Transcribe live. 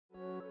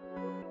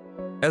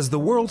As the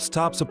world's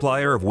top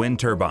supplier of wind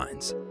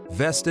turbines,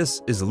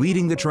 Vestas is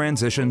leading the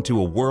transition to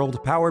a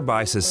world powered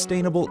by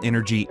sustainable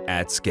energy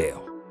at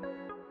scale.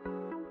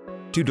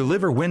 To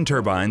deliver wind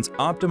turbines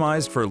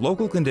optimized for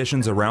local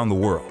conditions around the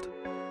world,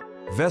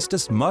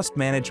 Vestas must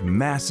manage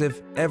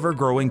massive,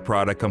 ever-growing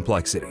product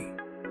complexity.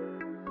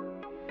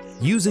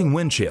 Using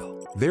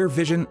Windchill, their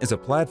vision is a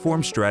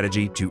platform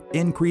strategy to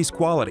increase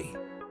quality,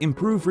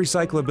 improve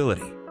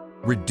recyclability,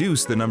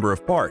 reduce the number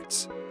of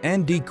parts,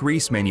 and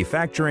decrease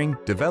manufacturing,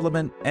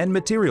 development, and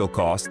material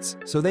costs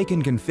so they can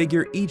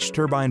configure each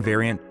turbine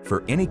variant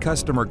for any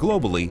customer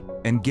globally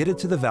and get it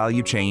to the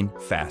value chain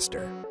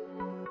faster.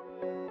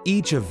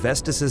 Each of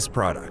Vestas's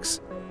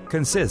products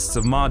consists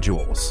of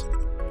modules.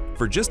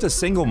 For just a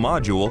single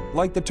module,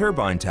 like the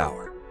turbine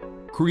tower,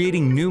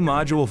 creating new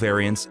module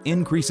variants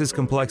increases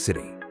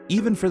complexity,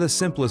 even for the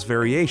simplest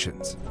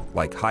variations,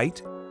 like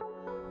height,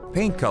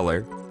 paint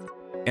color,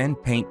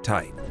 and paint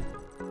type.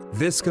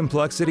 This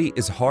complexity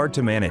is hard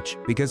to manage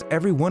because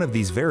every one of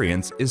these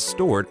variants is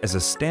stored as a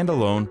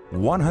standalone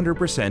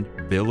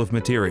 100% bill of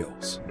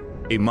materials.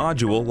 A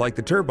module like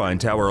the turbine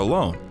tower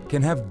alone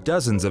can have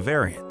dozens of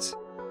variants.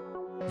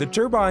 The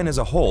turbine as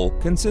a whole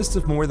consists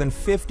of more than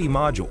 50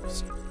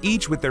 modules,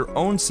 each with their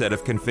own set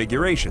of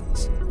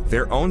configurations,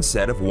 their own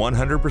set of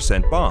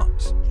 100%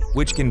 bombs,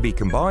 which can be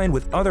combined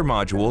with other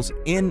modules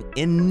in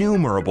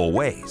innumerable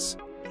ways.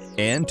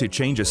 And to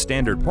change a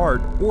standard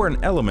part or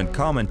an element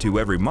common to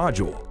every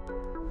module,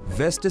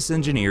 Vestas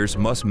engineers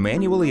must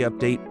manually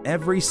update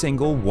every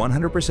single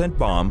 100%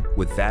 bomb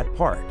with that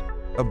part,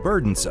 a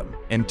burdensome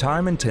and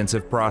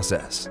time-intensive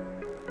process.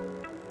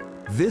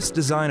 This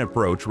design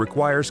approach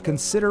requires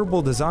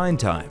considerable design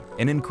time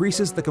and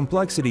increases the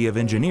complexity of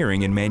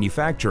engineering and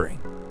manufacturing,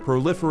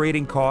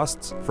 proliferating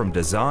costs from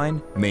design,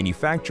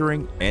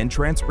 manufacturing, and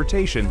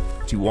transportation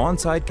to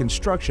on-site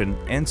construction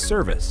and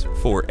service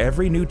for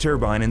every new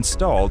turbine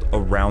installed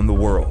around the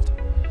world.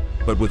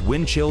 But with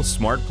Windchill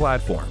smart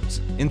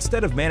platforms,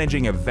 instead of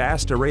managing a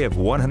vast array of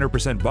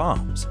 100%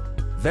 bombs,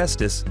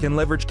 Vestas can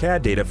leverage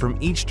CAD data from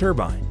each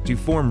turbine to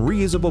form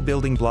reusable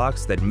building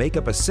blocks that make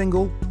up a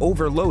single,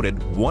 overloaded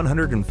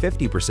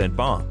 150%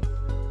 bomb.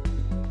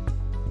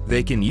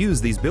 They can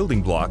use these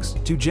building blocks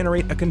to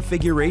generate a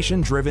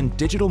configuration-driven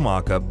digital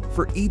mock-up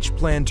for each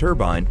planned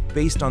turbine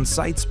based on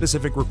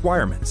site-specific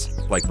requirements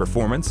like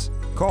performance,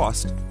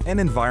 cost, and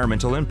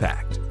environmental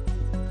impact.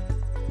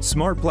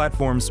 Smart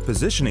Platform's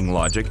positioning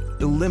logic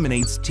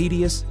eliminates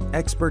tedious,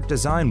 expert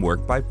design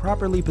work by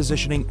properly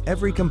positioning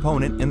every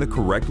component in the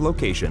correct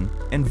location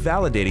and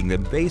validating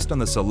them based on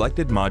the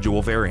selected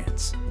module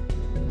variants.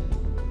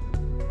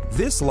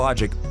 This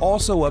logic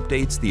also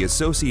updates the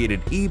associated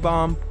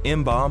E-bomb,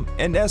 M-bomb,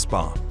 and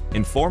S-bomb,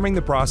 informing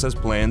the process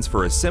plans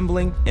for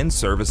assembling and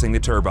servicing the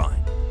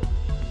turbine.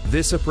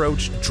 This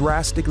approach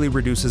drastically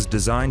reduces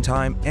design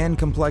time and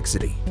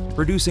complexity,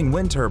 producing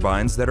wind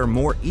turbines that are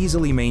more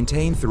easily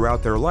maintained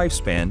throughout their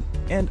lifespan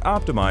and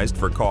optimized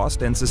for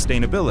cost and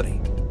sustainability,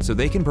 so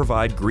they can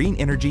provide green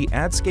energy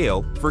at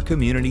scale for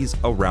communities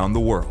around the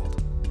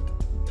world.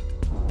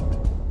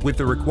 With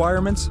the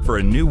requirements for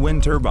a new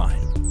wind turbine,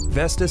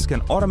 Vestas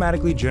can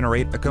automatically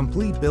generate a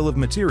complete bill of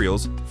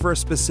materials for a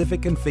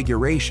specific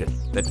configuration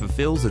that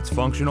fulfills its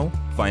functional,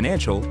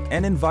 financial,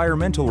 and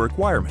environmental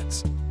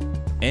requirements,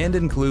 and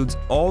includes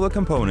all the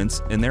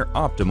components in their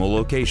optimal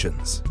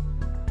locations.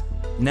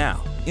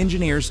 Now,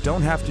 engineers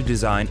don't have to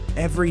design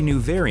every new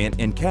variant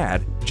in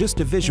CAD just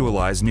to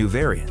visualize new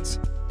variants.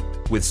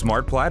 With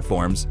smart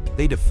platforms,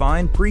 they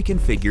define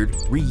pre-configured,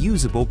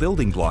 reusable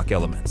building block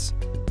elements.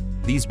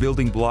 These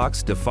building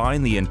blocks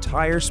define the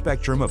entire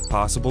spectrum of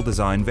possible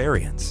design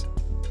variants,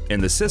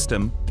 and the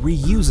system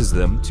reuses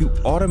them to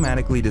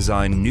automatically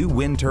design new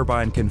wind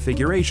turbine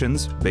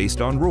configurations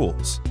based on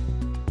rules.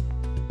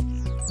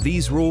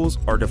 These rules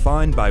are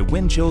defined by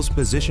Windchill's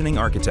positioning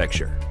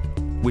architecture,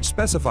 which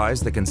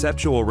specifies the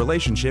conceptual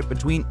relationship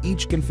between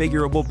each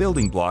configurable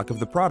building block of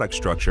the product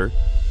structure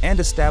and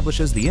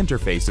establishes the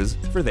interfaces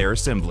for their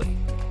assembly.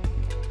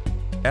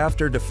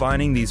 After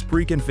defining these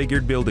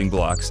pre-configured building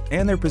blocks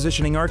and their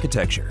positioning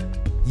architecture,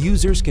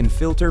 users can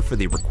filter for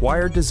the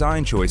required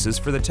design choices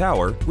for the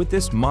tower with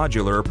this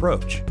modular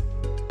approach.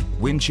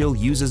 Windchill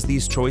uses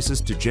these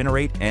choices to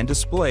generate and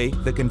display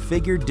the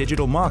configured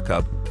digital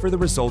mock-up for the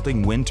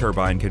resulting wind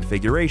turbine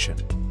configuration,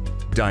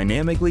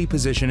 dynamically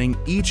positioning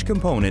each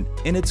component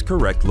in its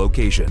correct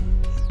location.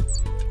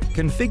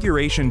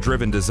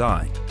 Configuration-driven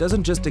design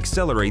doesn't just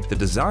accelerate the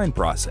design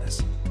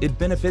process, it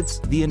benefits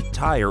the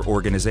entire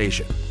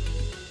organization.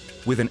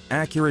 With an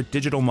accurate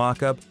digital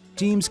mock-up,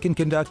 teams can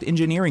conduct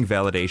engineering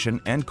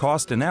validation and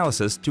cost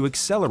analysis to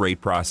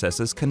accelerate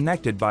processes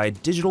connected by a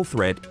digital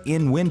thread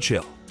in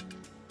Windchill.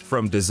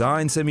 From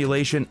design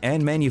simulation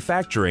and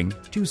manufacturing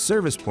to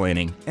service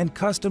planning and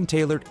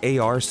custom-tailored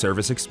AR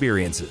service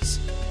experiences.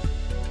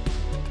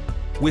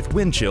 With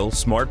Windchill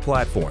smart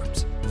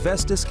platforms,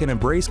 Vestas can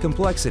embrace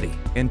complexity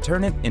and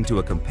turn it into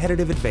a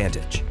competitive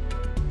advantage.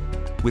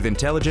 With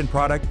intelligent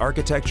product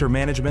architecture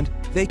management,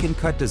 they can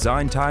cut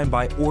design time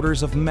by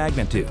orders of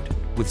magnitude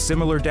with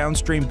similar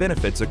downstream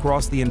benefits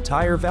across the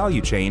entire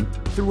value chain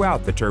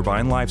throughout the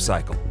turbine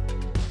lifecycle,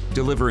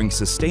 delivering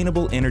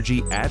sustainable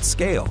energy at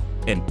scale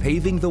and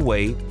paving the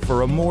way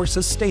for a more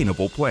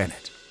sustainable planet.